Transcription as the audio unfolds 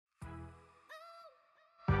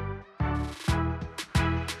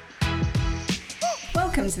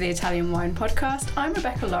Welcome to the Italian Wine Podcast. I'm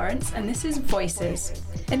Rebecca Lawrence and this is Voices.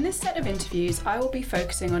 In this set of interviews, I will be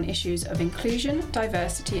focusing on issues of inclusion,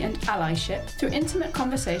 diversity and allyship through intimate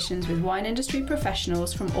conversations with wine industry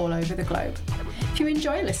professionals from all over the globe. If you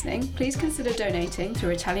enjoy listening, please consider donating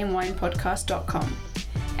through ItalianWinePodcast.com.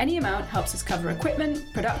 Any amount helps us cover equipment,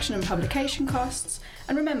 production and publication costs,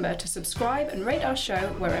 and remember to subscribe and rate our show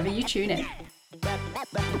wherever you tune in.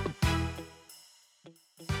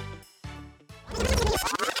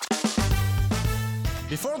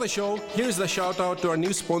 Before the show, here's the shout out to our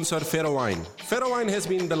new sponsor, Wine. Wine has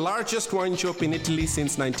been the largest wine shop in Italy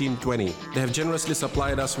since 1920. They have generously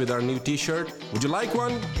supplied us with our new t-shirt. Would you like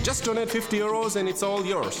one? Just donate €50 and it's all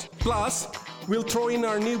yours. Plus, we'll throw in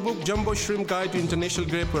our new book, Jumbo Shrimp Guide to International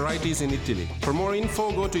Grape Varieties in Italy. For more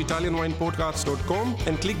info, go to ItalianWinePodcast.com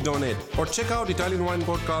and click donate, or check out Italian Wine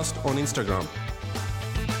Podcast on Instagram.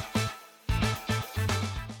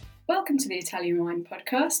 Welcome to the Italian Wine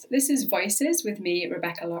Podcast. This is Voices with me,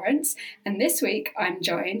 Rebecca Lawrence, and this week I'm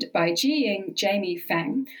joined by JiYing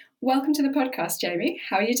Feng. Welcome to the podcast, Jamie.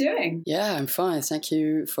 How are you doing? Yeah, I'm fine. Thank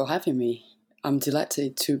you for having me. I'm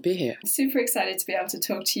delighted to be here. Super excited to be able to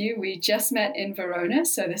talk to you. We just met in Verona,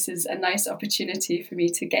 so this is a nice opportunity for me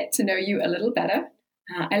to get to know you a little better.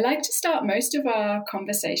 I like to start most of our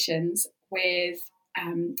conversations with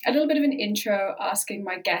a little bit of an intro, asking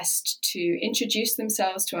my guest to introduce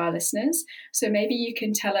themselves to our listeners. So maybe you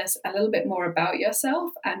can tell us a little bit more about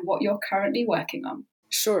yourself and what you're currently working on.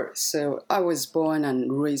 Sure. So I was born and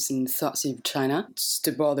raised in southeast China, just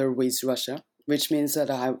the border with Russia, which means that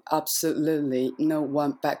I have absolutely no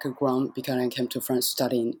one background because I came to France to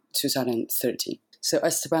study in 2013. So I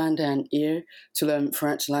spent an year to learn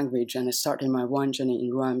French language and I started my wine journey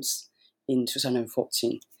in Reims in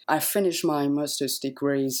 2014. I finished my master's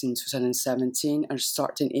degrees in 2017 and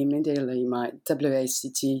started immediately my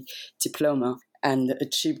WACT diploma and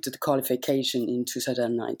achieved the qualification in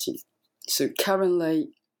 2019. So currently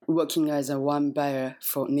working as a wine buyer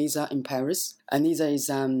for Nisa in Paris. Nisa is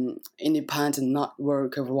an independent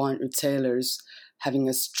network of wine retailers having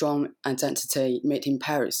a strong identity made in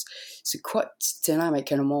Paris. So quite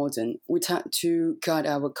dynamic and modern. We tend to guide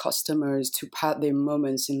our customers to pad their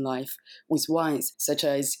moments in life with wines, such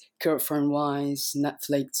as girlfriend wines,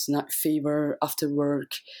 Netflix, night fever, after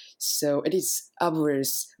work. So it is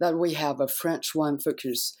obvious that we have a French wine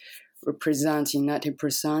focus representing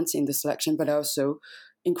 90% in the selection, but also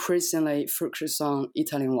increasingly focus on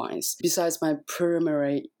Italian wines. Besides my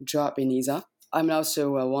primary job in Nisa, I'm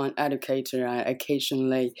also a wine educator and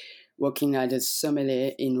occasionally working as a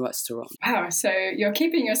sommelier in restaurants. Wow, so you're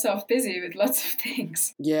keeping yourself busy with lots of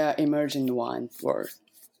things. Yeah, emerging wine world.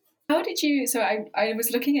 How did you, so I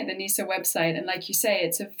was looking at the Nisa website and like you say,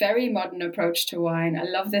 it's a very modern approach to wine. I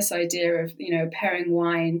love this idea of, pairing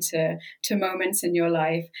wine to moments in your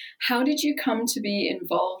life. How did you come to be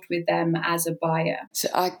involved with them as a buyer? So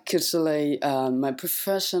actually, my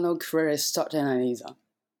professional career started in Nisa.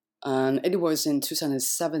 And it was in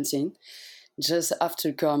 2017, just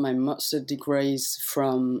after got my master's degrees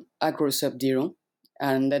from AgroSub.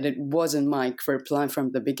 And that it wasn't my career plan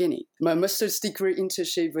from the beginning. My master's degree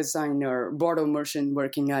internship was in a bottle merchant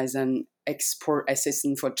working as an export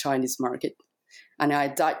assistant for Chinese market. And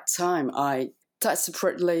at that time, I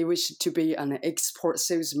desperately wished to be an export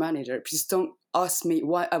sales manager. Please don't ask me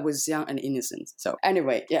why I was young and innocent. So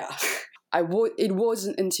anyway, yeah. It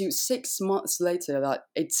wasn't until 6 months later that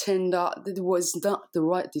it turned out that it was not the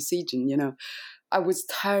right decision, I was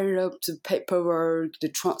tired of the paperwork, the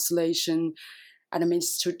translation,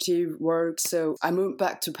 administrative work. So I moved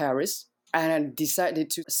back to Paris and I decided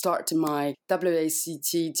to start my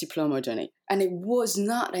WACT diploma journey. And it was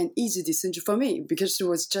not an easy decision for me because it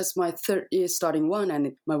was just my third year starting one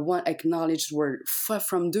and my one acknowledged were far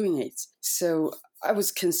from doing it. So I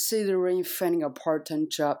was considering finding a part-time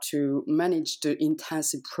job to manage the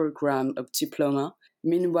intensive program of diploma.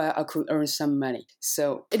 Meanwhile, I could earn some money.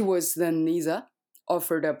 So it was then Nisa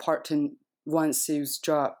offered a part-time wine sales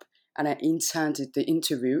job and I attended the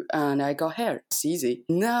interview and I got hired. It's easy.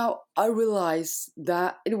 Now I realized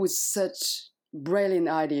that it was such a brilliant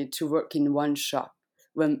idea to work in one shop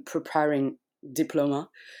when preparing diploma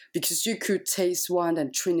because you could taste wine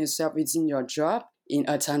and train yourself within your job in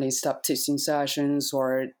attending staff tasting sessions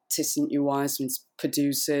or tasting new wines with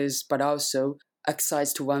producers, but also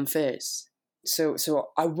access to wine fairs. So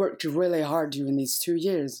I worked really hard during these 2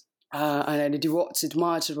 years. And I devoted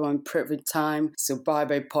much of my private time, so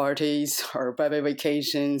bye-bye parties or bye-bye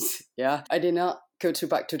vacations. Yeah, I did not go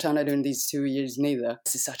back to China during these 2 years neither.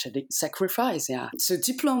 It's such a big sacrifice, yeah. So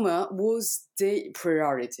diploma was the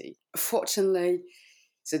priority. Fortunately,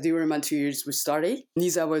 so during my 2 years we studied,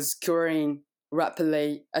 Nisa was covering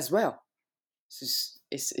rapidly as well.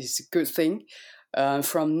 It's a good thing.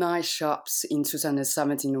 From 9 shops in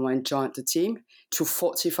 2017 when I joined the team to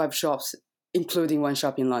 45 shops, including one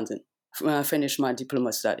shop in London, when I finished my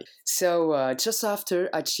diploma study. So just after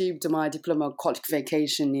I achieved my diploma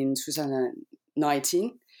qualification in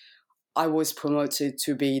 2019, I was promoted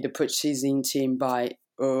to be the purchasing team by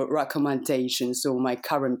recommendation. So my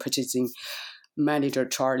current purchasing manager,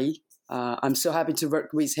 Charlie, I'm so happy to work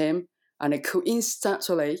with him. And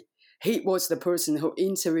coincidentally, he was the person who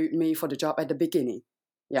interviewed me for the job at the beginning.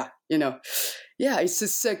 Yeah, it's a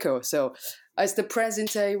circle. So as the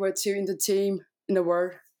present day, we're two in the team in the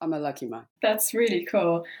world. I'm a lucky man. That's really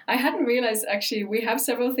cool. I hadn't realized actually we have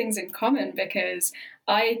several things in common because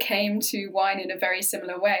I came to wine in a very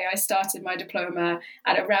similar way. I started my diploma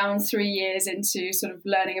at around 3 years into sort of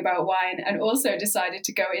learning about wine and also decided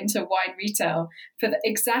to go into wine retail for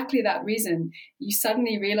exactly that reason. You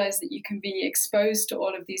suddenly realize that you can be exposed to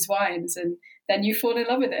all of these wines and then you fall in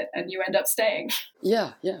love with it and you end up staying.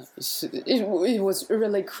 Yeah. It was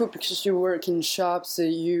really cool because you work in shops,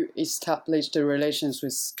 you establish the relations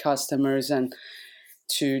with customers and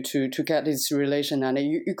to get this relation, and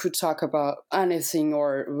you could talk about anything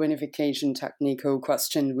or vinification technical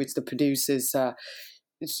question with the producers.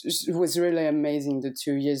 It was really amazing the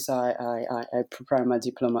 2 years I prepared my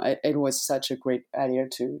diploma. It was such a great idea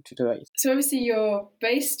to do it. So obviously you're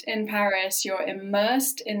based in Paris, you're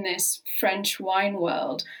immersed in this French wine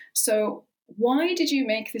world. So why did you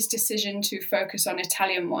make this decision to focus on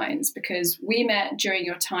Italian wines? Because we met during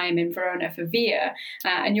your time in Verona for Via,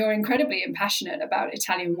 and you're incredibly passionate about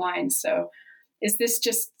Italian wines. So is this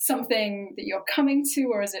just something that you're coming to,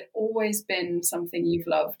 or has it always been something you've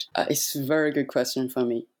loved? It's a very good question for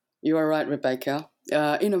me. You are right, Rebecca.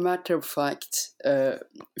 In a matter of fact,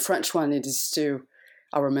 French wine is still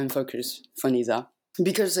our main focus for Nisa.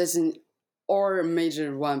 Because as in all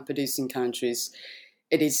major wine-producing countries,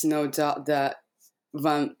 it is no doubt that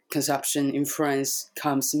wine consumption in France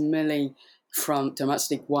comes mainly from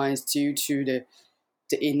domestic wines due to the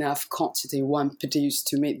enough quantity wine produced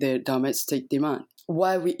to meet the domestic demand.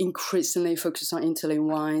 Why we increasingly focus on Italian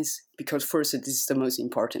wines? Because first, this is the most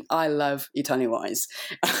important. I love Italian wines.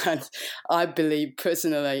 And I believe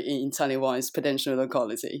personally in Italian wines' potential and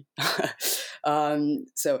quality.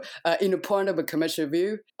 So in a point of a commercial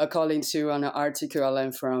view, according to an article I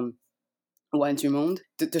learned from Wine du Monde,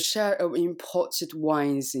 the share of imported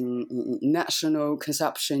wines in national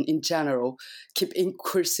consumption in general keep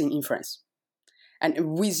increasing in France.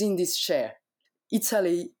 And within this share,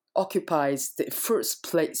 Italy occupies the first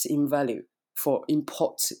place in value for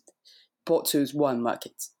imported bottled wine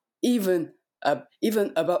market. Even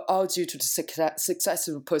about all due to the success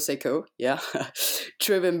of Prosecco,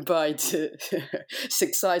 driven by the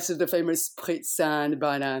success of the famous Spritz and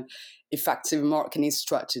by an effective marketing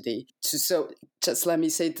strategy. So just let me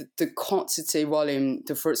say that the quantity volume,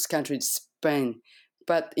 the first country is Spain,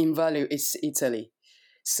 but in value it's Italy.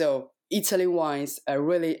 So Italian wines are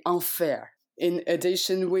really unfair. In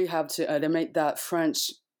addition, we have to admit that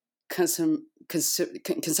French consumption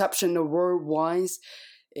of world wines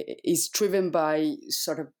is driven by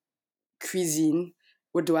sort of cuisine.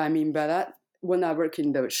 What do I mean by that? When I work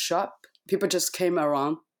in the shop, people just came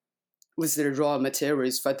around with the raw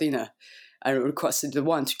materials for dinner and requested the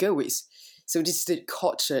wine to go with. So this is the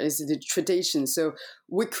culture, is the tradition. So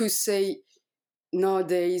we could say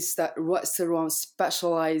nowadays that restaurants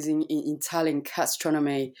specializing in Italian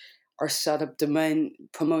gastronomy are sort of the main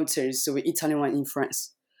promoters of Italian wine in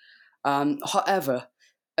France. However,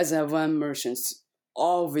 as a wine merchant,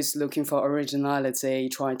 always looking for originality,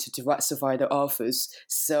 trying to diversify the offers.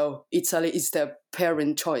 So Italy is the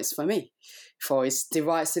parent choice for me. For its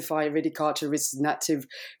diversified viticulture with native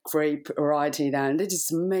grape variety, and it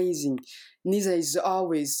is amazing. Nisa is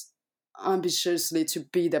always ambitiously to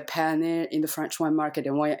be the pioneer in the French wine market,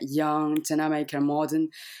 and we're young, dynamic, and modern.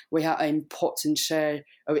 We have an important share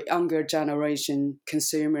of younger generation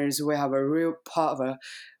consumers. We have a real power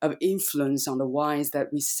of influence on the wines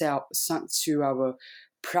that we sell, thanks to our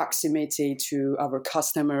proximity to our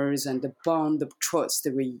customers and the bond of trust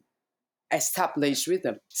that we establish with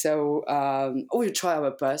them. So we'll try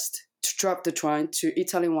our best to drop the train to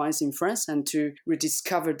Italian wines in France and to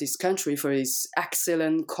rediscover this country for its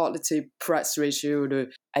excellent quality price ratio,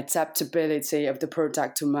 the adaptability of the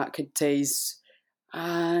product to market taste,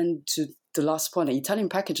 and to the last point, Italian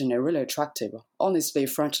packaging are really attractive. Honestly,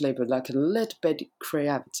 French label like a little bit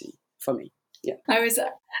creativity for me. Yeah. I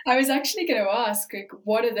was actually going to ask, like,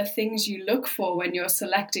 what are the things you look for when you're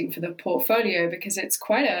selecting for the portfolio? Because it's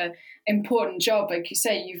quite a important job. Like you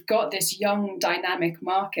say, you've got this young, dynamic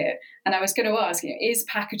market. And I was going to ask, is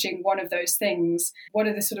packaging one of those things? What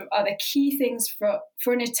are the sort of other key things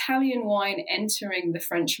for an Italian wine entering the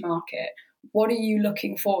French market? What are you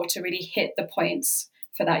looking for to really hit the points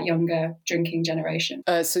for that younger drinking generation?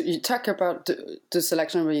 So you talk about the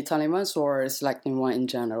selection of Italian wines or selecting wine in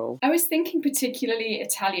general? I was thinking particularly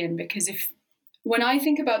Italian because when I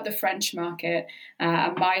think about the French market,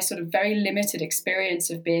 my sort of very limited experience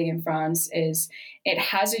of being in France is it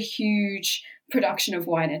has a huge production of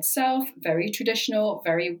wine itself, very traditional,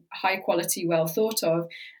 very high quality, well thought of.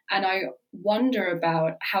 And I wonder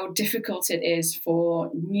about how difficult it is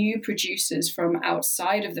for new producers from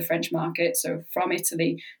outside of the French market, so from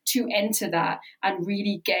Italy, to enter that and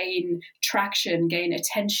really gain traction, gain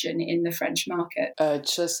attention in the French market.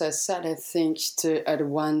 Just as I said, I think the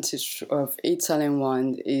advantage of Italian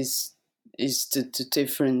wine is the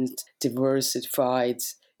different diversified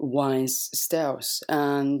wine styles.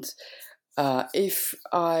 And if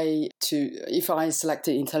I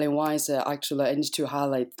selected Italian wines, actually I need to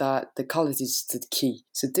highlight that the quality is the key.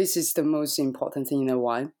 So this is the most important thing in a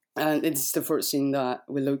wine, and it is the first thing that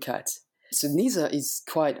we look at. So Nisa is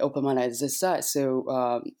quite open-minded, as I said.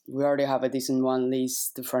 So we already have a decent wine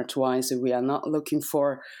list, the French wines. So we are not looking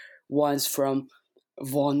for wines from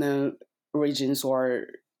well-known regions or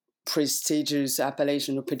prestigious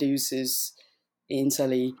appellation producers in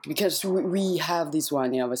Italy, because we have this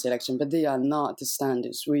wine in our selection, but they are not the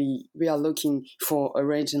standards. We are looking for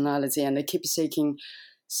originality, and they keep seeking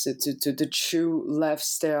to the true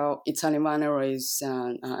lifestyle Italian wineries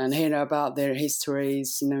and hear about their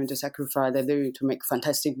histories, the sacrifice they do to make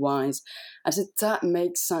fantastic wines. And so that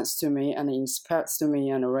makes sense to me, and it inspires to me,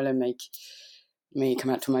 and it really make me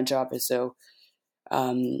come out to my job. So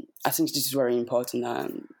I think this is very important.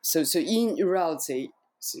 So in reality,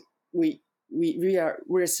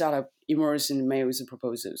 we're sort of immersed in the mails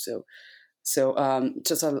proposal. So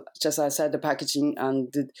just as I said, the packaging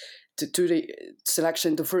and the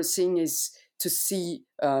selection. The first thing is to see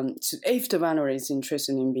if the winery is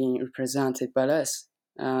interested in being represented by us,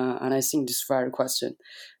 and I think this is a fair question.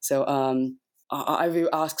 So I will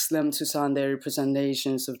ask them to send their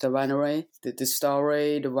presentations of the winery, the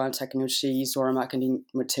story, the wine technologies, or marketing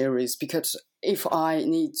materials. Because if I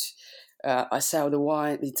need I sell the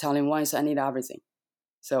Italian wines, I need everything.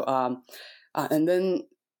 So and then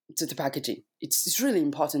the packaging. It's really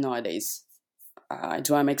important nowadays.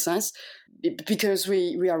 Do I make sense? Because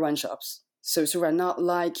we are wine shops. So we're not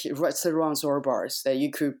like restaurants or bars that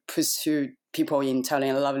you could pursue people in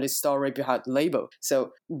telling a lovely story behind the label.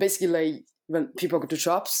 So basically, when people go to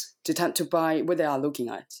shops, they tend to buy what they are looking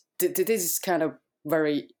at. This is kind of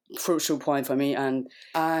very crucial point for me. And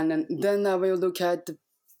then I will look at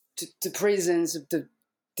the presence of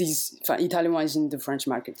these Italian wines in the French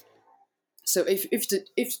market. So if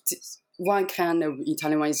one can of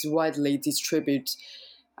Italian wine is widely distributed,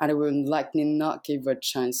 and I will likely not give a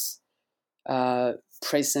chance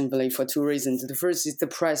presently for two reasons. The first is the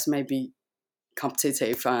price may be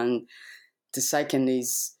competitive, and the second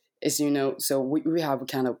is so we have a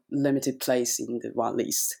kind of limited place in the wine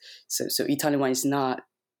list. So Italian wine is not,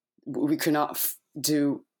 we could not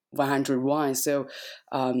do 100 wines. So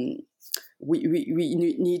we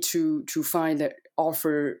need to find that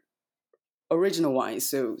offer original wines.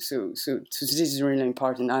 So this is really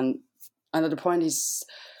important. And another point is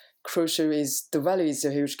crucial is the value is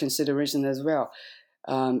a huge consideration as well,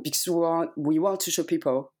 because we want to show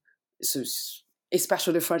people, so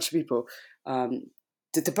especially French people,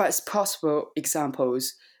 the best possible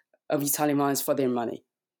examples of Italian wines for their money.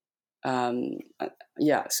 So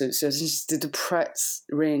the price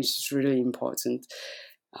range is really important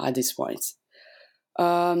at this point.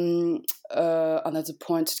 Another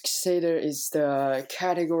point to consider is the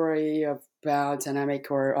category about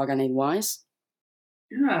dynamic or organic wines.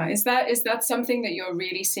 Yeah, is that something that you're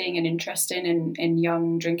really seeing an interest in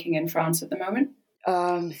young drinking in France at the moment?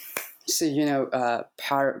 So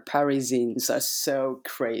Parisians are so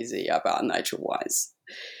crazy about natural wines.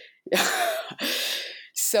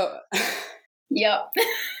 So yeah,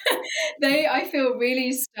 I feel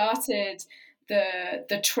really started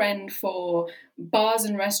the trend for bars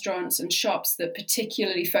and restaurants and shops that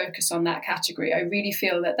particularly focus on that category. I really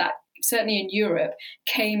feel that certainly in Europe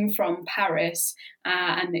came from Paris,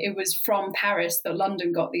 and it was from Paris that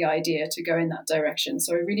London got the idea to go in that direction.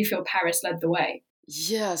 So I really feel Paris led the way.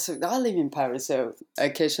 Yeah, so I live in Paris, so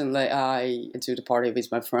occasionally I do the party with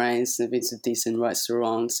my friends and visit decent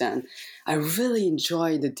restaurants, and I really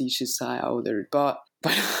enjoy the dishes I ordered. But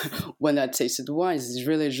But when I tasted the wine, it's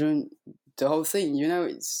really ruined the whole thing.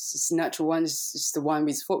 It's natural wine. It's the wine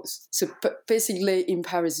with fruits. So basically, in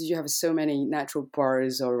Paris, you have so many natural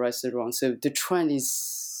bars or restaurants. So the trend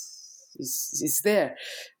is there.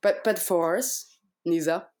 But for us,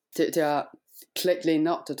 neither. They are clearly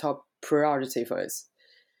not the top priority for us.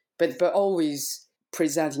 But always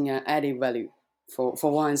presenting an added value for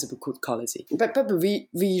wines of good quality. But we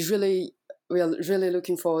are really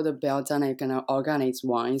looking for the biodynamic and organic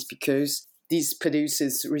wines because these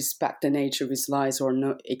producers respect the nature with lies or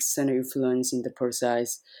no external influence in the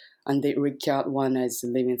process, and they regard one as a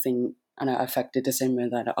living thing and are affected the same way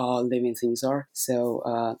that all living things are.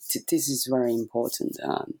 So this is very important.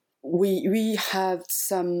 We have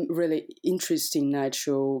some really interesting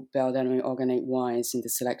natural biodynamic organic wines in the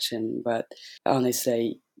selection, but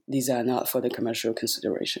honestly, these are not for the commercial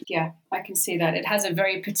consideration. Yeah, I can see that. It has a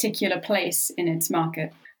very particular place in its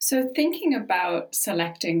market. So thinking about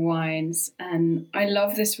selecting wines, and I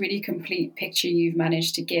love this really complete picture you've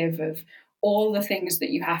managed to give of all the things that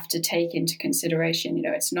you have to take into consideration.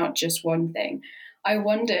 It's not just one thing. I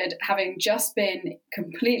wondered, having just been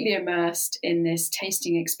completely immersed in this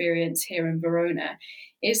tasting experience here in Verona,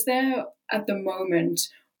 is there at the moment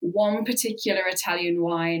one particular Italian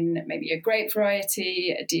wine, maybe a grape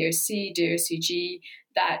variety, a DOC, DOCG,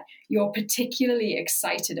 that you're particularly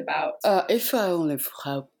excited about? If I only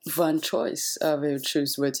have one choice, I will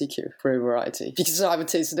choose Verticule for a variety. Because I've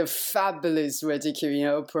tasted a fabulous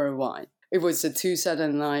Verticule, per wine. It was a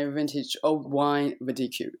 2009 vintage old wine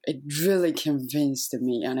Verticule. It really convinced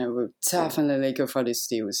me, and I will definitely go for this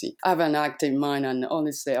DOC. I have an active mind, and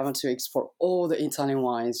honestly, I want to explore all the Italian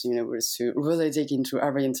wines universe to really dig into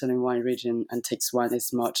every Italian wine region and taste wine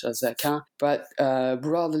as much as I can. But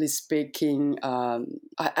broadly speaking,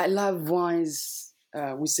 I love wines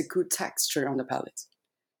with a good texture on the palate.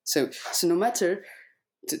 So no matter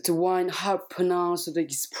the wine how pronounced or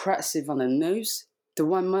expressive on the nose, the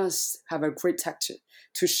wine must have a great texture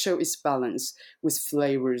to show its balance with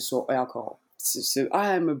flavors or alcohol. So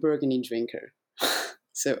I am a Burgundy drinker.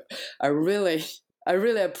 So I really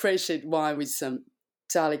appreciate wine with some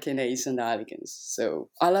delicateness and elegance. So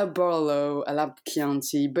I love Barolo, I love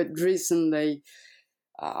Chianti, but recently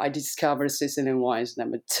I discovered Sicilian wines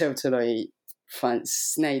and I'm totally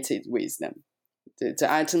fascinated with them. The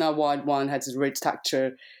Antona white wine has a rich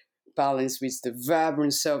texture, balanced with the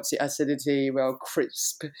vibrant salty acidity, while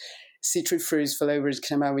crisp citrus fruit flavors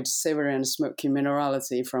come out with savory and smoky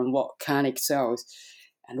minerality from volcanic cells,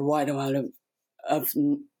 and white wine of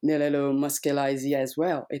Nello Muscalese as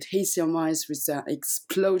well. It hits your minds with an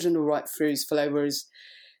explosion of ripe fruit flavors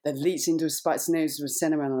that leads into spice notes with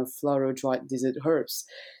cinnamon and floral dried dessert herbs.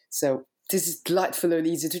 So this is delightful and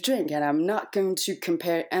easy to drink, and I'm not going to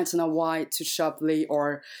compare Antona White to Chablis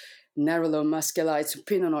or Nerolo Muscalese to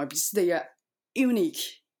Pinot Noir because they are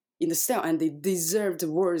unique in the style and they deserve the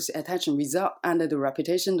world's attention without under the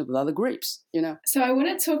reputation of other grapes, So I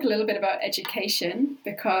want to talk a little bit about education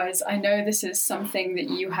because I know this is something that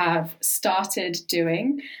you have started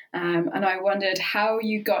doing, and I wondered how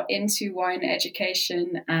you got into wine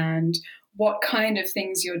education and what kind of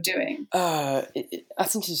things you're doing. I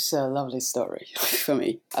think it's a lovely story for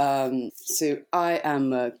me. So I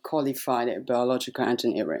am qualified biological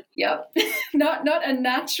engineering. Yep. Not a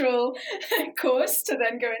natural course to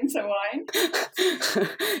then go into wine.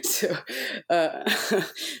 So,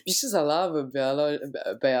 because I love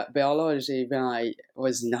biology when I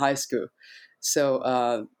was in high school. So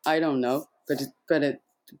I don't know, but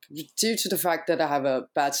due to the fact that I have a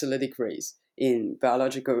bachelor degree in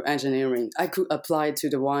biological engineering, I could apply to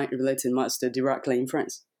the wine-related master directly in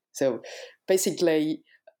France. So basically,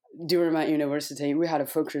 during my university, we had a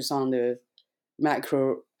focus on the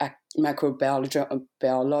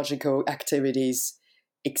macrobiological activities,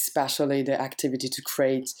 especially the activity to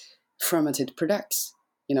create fermented products,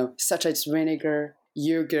 such as vinegar,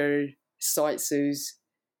 yogurt, soy sauce,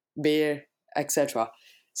 beer, etc.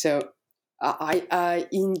 So I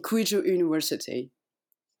in Guizhou University,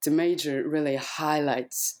 the major really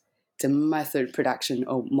highlights the method production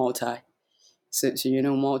of maltai. So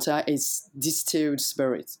maltai is distilled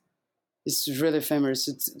spirit. It's really famous.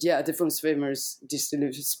 The most famous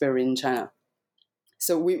distilled spirit in China.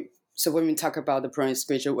 So when we talk about the province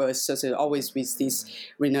Guizhou, we're associated always with this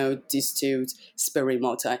renowned distilled spirit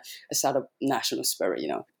maltai, a sort of national spirit,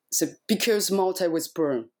 So because maltai was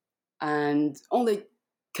burned and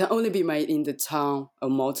can only be made in the town of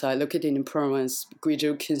Malta, located in province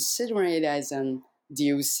Guizhou, considering it as an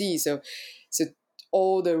DOC. So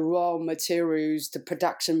all the raw materials, the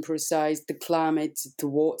production process, the climate, the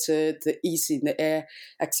water, the ease in the air,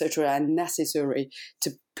 etc., are necessary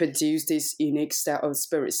to produce this unique style of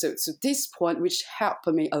spirit. So this point, which helped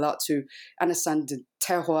me a lot to understand the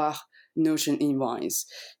terroir notion in wines,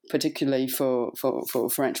 particularly for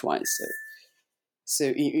French wines. So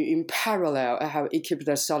in parallel, I have equipped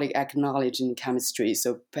the solid knowledge in chemistry,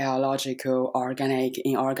 so biological, organic,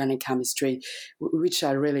 inorganic chemistry, which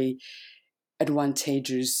are really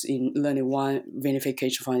advantageous in learning wine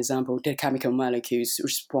vinification. For example, the chemical molecules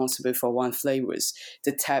responsible for wine flavors,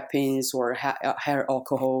 the terpenes or hair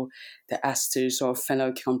alcohol, the esters or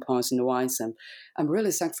phenol compounds in the wines. And I'm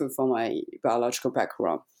really thankful for my biological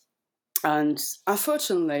background. And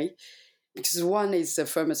unfortunately, because one is a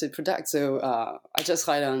pharmacy product, so I just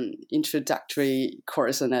had an introductory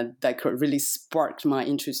course, and that really sparked my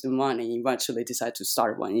interest in wine, and eventually decided to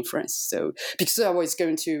start wine in France. So because I was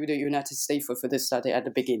going to the United States for this study at the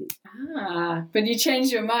beginning. But you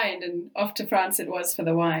changed your mind, and off to France it was for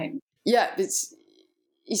the wine. Yeah, it's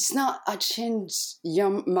not I changed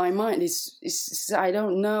my mind. It's I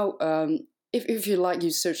don't know. If you like, you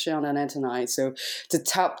search on the internet. So the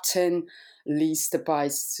top 10 least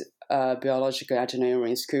biased biological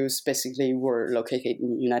engineering schools basically were located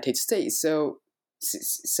in the United States. So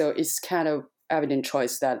it's kind of evident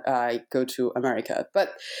choice that I go to America.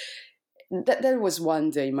 But that was one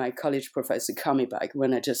day my college professor called me back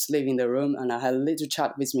when I just leave in the room, and I had a little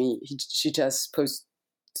chat with me. She just posed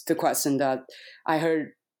the question that I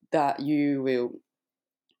heard that you will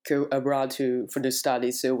go abroad for the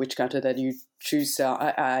study. So which country that you choose?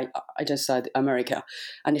 I just said America,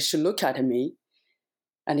 and she looked at me.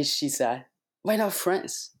 And she said, "Why not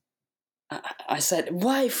France?" I said,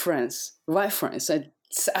 "Why France? Why France?"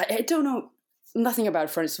 I don't know nothing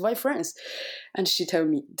about France. Why France? And she told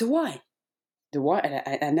me, the wine. The wine.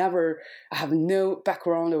 And I have no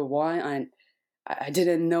background of wine. And I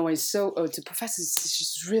didn't know it. So the professor,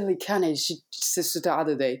 she's really kind. She said the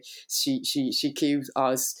other day, she gave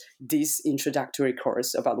us this introductory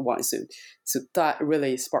course about wine. So that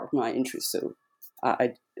really sparked my interest. So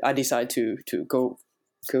I decided to go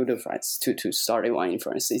to France to study wine in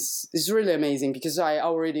France. It's really amazing because I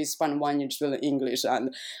already spent 1 year learning English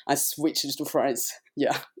and I switched to France.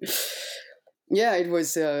 Yeah. Yeah, it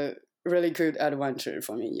was a really good adventure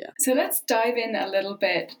for me, yeah. So let's dive in a little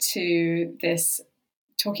bit to this,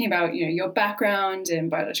 talking about your background in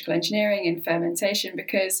biological engineering and fermentation,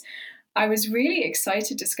 because I was really excited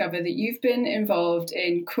to discover that you've been involved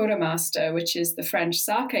in Master, which is the French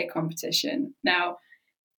sake competition. Now,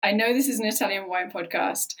 I know this is an Italian wine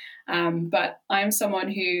podcast, but I'm someone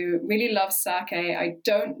who really loves sake. I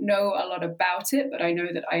don't know a lot about it, but I know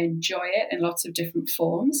that I enjoy it in lots of different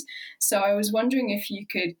forms. So I was wondering if you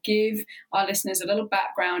could give our listeners a little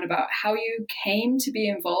background about how you came to be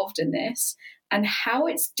involved in this and how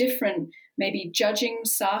it's different, maybe judging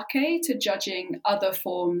sake to judging other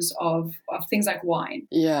forms of things like wine.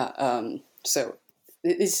 Yeah, so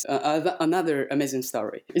it's another amazing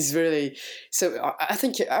story. It's really, so I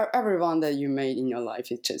think everyone that you made in your life,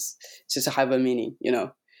 it just have a meaning,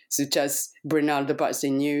 So just bring out the best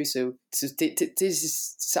in you. So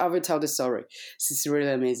I will tell the story. This is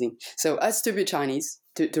really amazing. So as to be Chinese,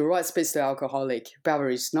 the right space to alcoholic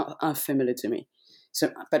beverage is not unfamiliar to me. So,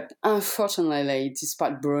 but unfortunately,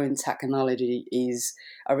 despite brewing technology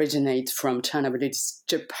originates from China, but it's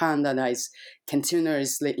Japan that has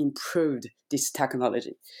continuously improved this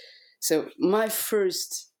technology. So my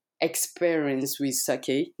first experience with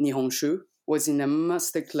sake, Nihonshu, was in a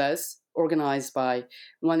master class organized by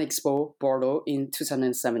One Expo Bordeaux in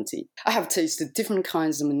 2017. I have tasted different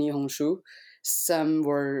kinds of Nihonshu. Some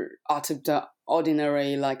were out of the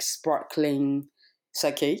ordinary, like sparkling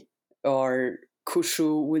sake, or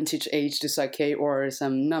Kushu vintage aged sake, or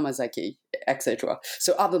some Namazaki, etc.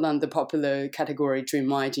 So other than the popular category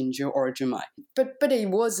Junmai, Jinju, or Junmai. But it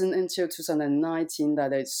wasn't until 2019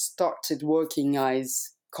 that I started working as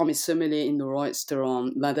commis sommelier in the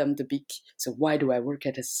restaurant Madame de Bic. So why do I work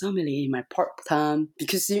at a sommelier in my part-time?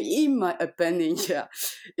 Because in my opinion, yeah,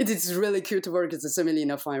 it is really cool to work as a sommelier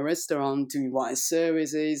in a fine restaurant, doing wine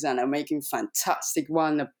services and making fantastic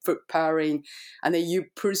wine, food pairing, and then you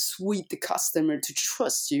persuade the customer to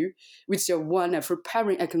trust you with your wine and food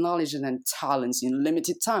pairing acknowledgement and talents in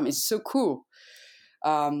limited time. It's so cool.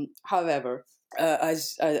 However,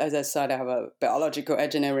 as I said, I have a biological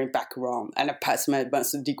engineering background and I passed my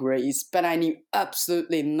advanced degrees, but I knew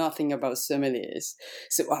absolutely nothing about sommeliers.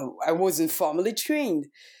 So I wasn't formally trained.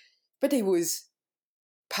 But it was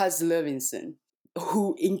Paz Levinson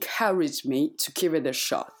who encouraged me to give it a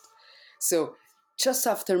shot. So just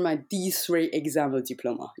after my D3 exam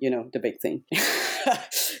diploma, the big thing.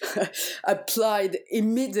 applied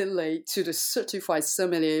immediately to the certified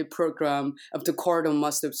sommelier program of the Cordon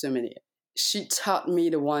Master Sommelier. She taught me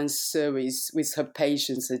the wine service with her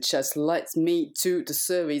patience and just let me do the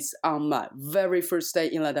service on my very first day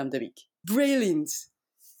in La Dame de Vic. Brilliant!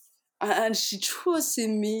 And she trusted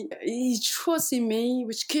me. He trusted me,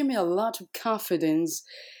 which gave me a lot of confidence.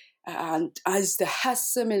 And as the head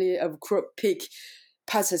sommelier of Crop Peak,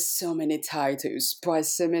 possessed so many titles: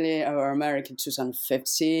 Best Sommelier of America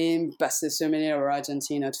 2015, Best Sommelier of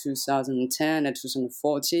Argentina 2010 and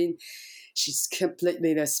 2014. She's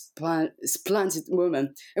completely a splendid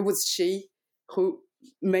woman. It was she who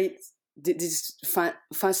made this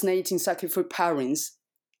fascinating sake for parents,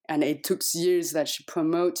 and it took years that she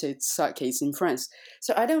promoted sakes in France.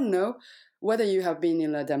 So I don't know whether you have been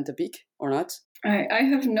in La Dame de Pique or not. I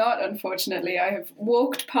have not, unfortunately. I have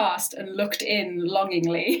walked past and looked in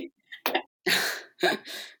longingly. Okay,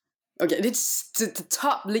 it's the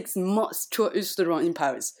top league's most restaurant in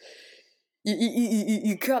Paris.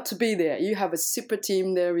 You got to be there. You have a super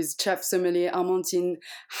team there with chef sommelier Amandine,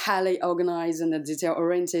 highly organized and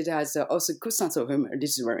detail-oriented, has also good sense of humor.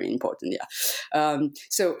 This is very important, yeah.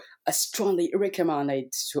 So I strongly recommend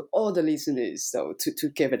it to all the listeners, so to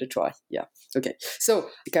give it a try. Yeah, okay. So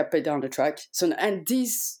I got back down the track. So, and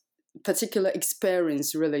this particular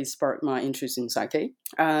experience really sparked my interest in sake,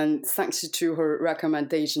 and thanks to her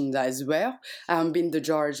recommendations as well, I've been the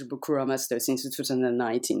judge of Kura Master since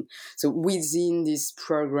 2019. So within this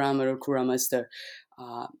program of Kura Master,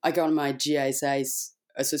 I got my GSI's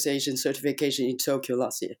association certification in Tokyo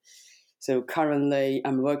last year. So currently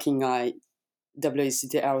I'm working at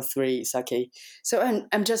WCTL3 sake. So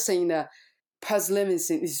I'm just saying that Paz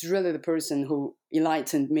Levinson is really the person who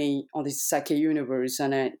enlightened me on this sake universe,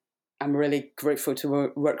 and I'm really grateful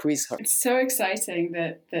to work with her. It's so exciting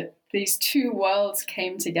that these two worlds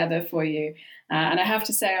came together for you. And I have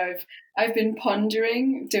to say, I've been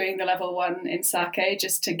pondering doing the level 1 in sake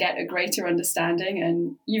just to get a greater understanding,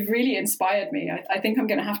 and you've really inspired me. I think I'm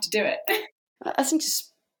going to have to do it. I think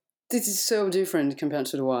this is so different compared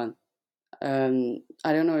to the one.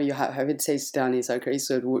 I don't know, you have it tasted down in sake,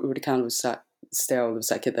 so what kind of style of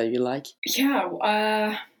sake that you like?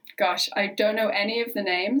 Yeah, gosh, I don't know any of the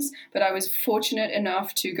names, but I was fortunate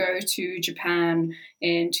enough to go to Japan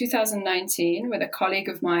in 2019 with a colleague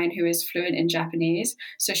of mine who is fluent in Japanese.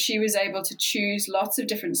 So she was able to choose lots of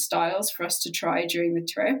different styles for us to try during the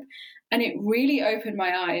trip. And it really opened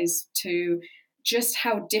my eyes to just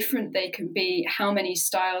how different they can be, how many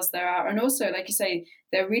styles there are. And also, like you say,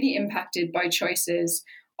 they're really impacted by choices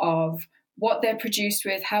of what they're produced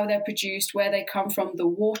with, how they're produced, where they come from. The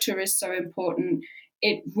water is so important.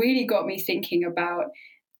 It really got me thinking about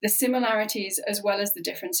the similarities as well as the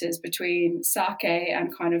differences between sake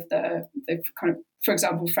and kind of the kind of, for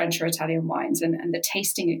example, French or Italian wines, and the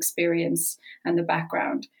tasting experience and the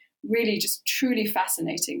background. Really just truly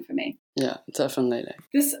fascinating for me. Yeah, definitely.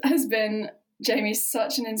 This has been, Jamie,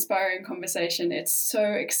 such an inspiring conversation. It's so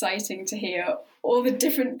exciting to hear all the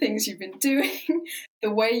different things you've been doing, the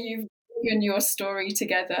way you've woven your story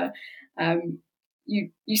together.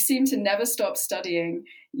 You seem to never stop studying.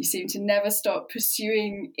 You seem to never stop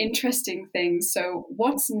pursuing interesting things. So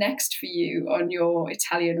what's next for you on your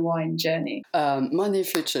Italian wine journey? My near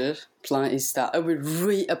future plan is that I will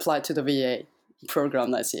reapply to the VA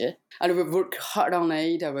program next year. And I will work hard on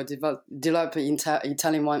it. I will develop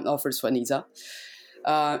Italian wine offers for NISA.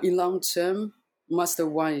 In long term, master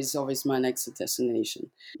wine is always my next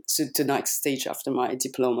destination. So the next stage after my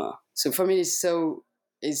diploma. So for me, it's so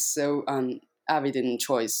evident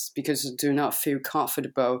choice, because I do not feel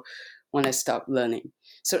comfortable when I stop learning.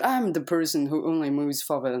 So I'm the person who only moves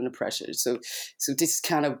forward under pressure. So this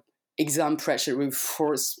kind of exam pressure will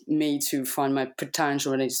force me to find my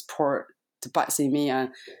potential and support the best in me,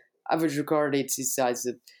 and I would regard it as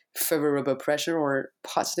a favorable pressure or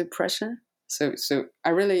positive pressure. So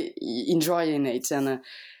I really enjoying it, and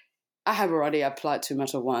I have already applied to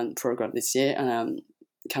Master 1 program this year, and I'm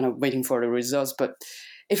kind of waiting for the results. But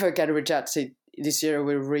if I get rejected this year, I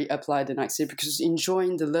will reapply the next year, because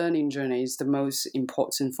enjoying the learning journey is the most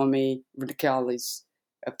important for me, regardless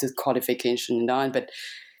of the qualification done. But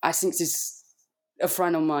I think this, a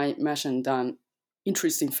friend of mine mentioned an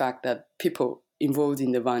interesting fact that people involved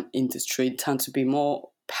in the wine industry tend to be more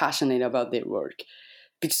passionate about their work,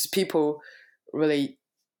 because people really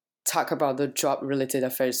talk about the job-related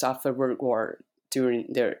affairs after work or during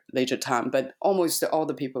their leisure time. But almost all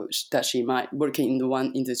the people that she might working in the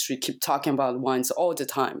wine industry keep talking about wines all the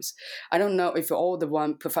times. I don't know if all the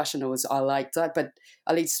wine professionals are like that, but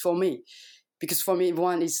at least for me, because for me,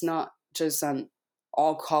 wine is not just an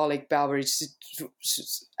alcoholic beverage.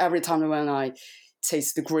 Every time when I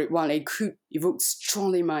taste the great wine, it could evoke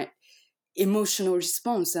strongly my emotional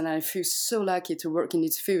response, and I feel so lucky to work in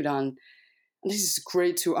this field. And this is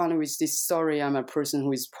great to honor with this story. I'm a person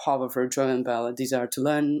who is powerful, driven by a desire to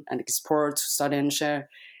learn and explore, to study and share,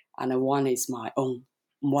 and wine is my own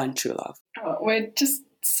one true love. Oh, we're just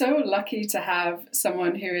so lucky to have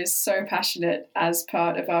someone who is so passionate as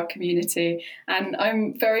part of our community, and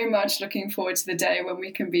I'm very much looking forward to the day when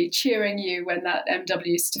we can be cheering you when that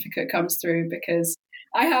MW certificate comes through, because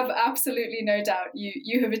I have absolutely no doubt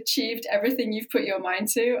you have achieved everything you've put your mind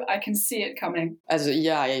to. I can see it coming.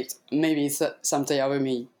 Maybe someday I will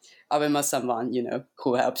meet someone,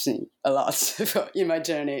 who helps me a lot in my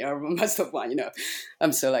journey, or master one,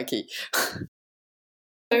 I'm so lucky.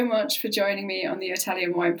 So much for joining me on the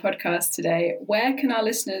Italian Wine Podcast today. Where can our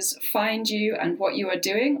listeners find you and what you are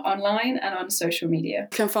doing online and on social media?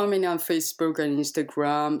 You can find me on Facebook and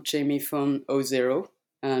Instagram, JiYing,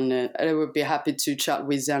 and I would be happy to chat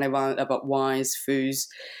with anyone about wines, foods.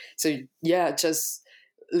 So just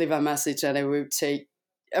leave a message and it will take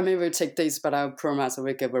days, but I promise I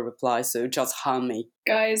will give a reply, so just harm me.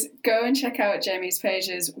 Guys, go and check out Jamie's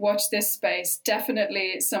pages. Watch this space.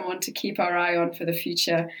 Definitely someone to keep our eye on for the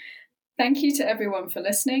future. Thank you to everyone for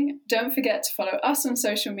listening. Don't forget to follow us on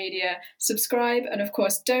social media, subscribe, and of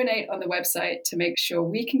course donate on the website to make sure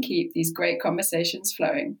we can keep these great conversations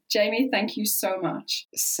flowing. Jamie, thank you so much.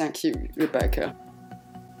 Thank you, Rebecca.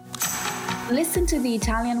 Listen to the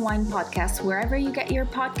Italian Wine Podcast wherever you get your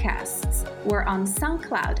podcasts. We're on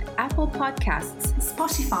SoundCloud, Apple Podcasts,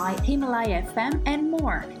 Spotify, Himalaya FM, and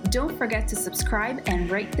more. Don't forget to subscribe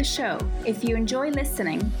and rate the show. If you enjoy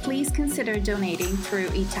listening, please consider donating through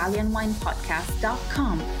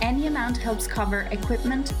ItalianWinePodcast.com. Any amount helps cover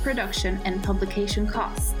equipment, production, and publication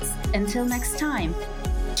costs. Until next time,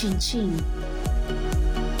 Chin Chin.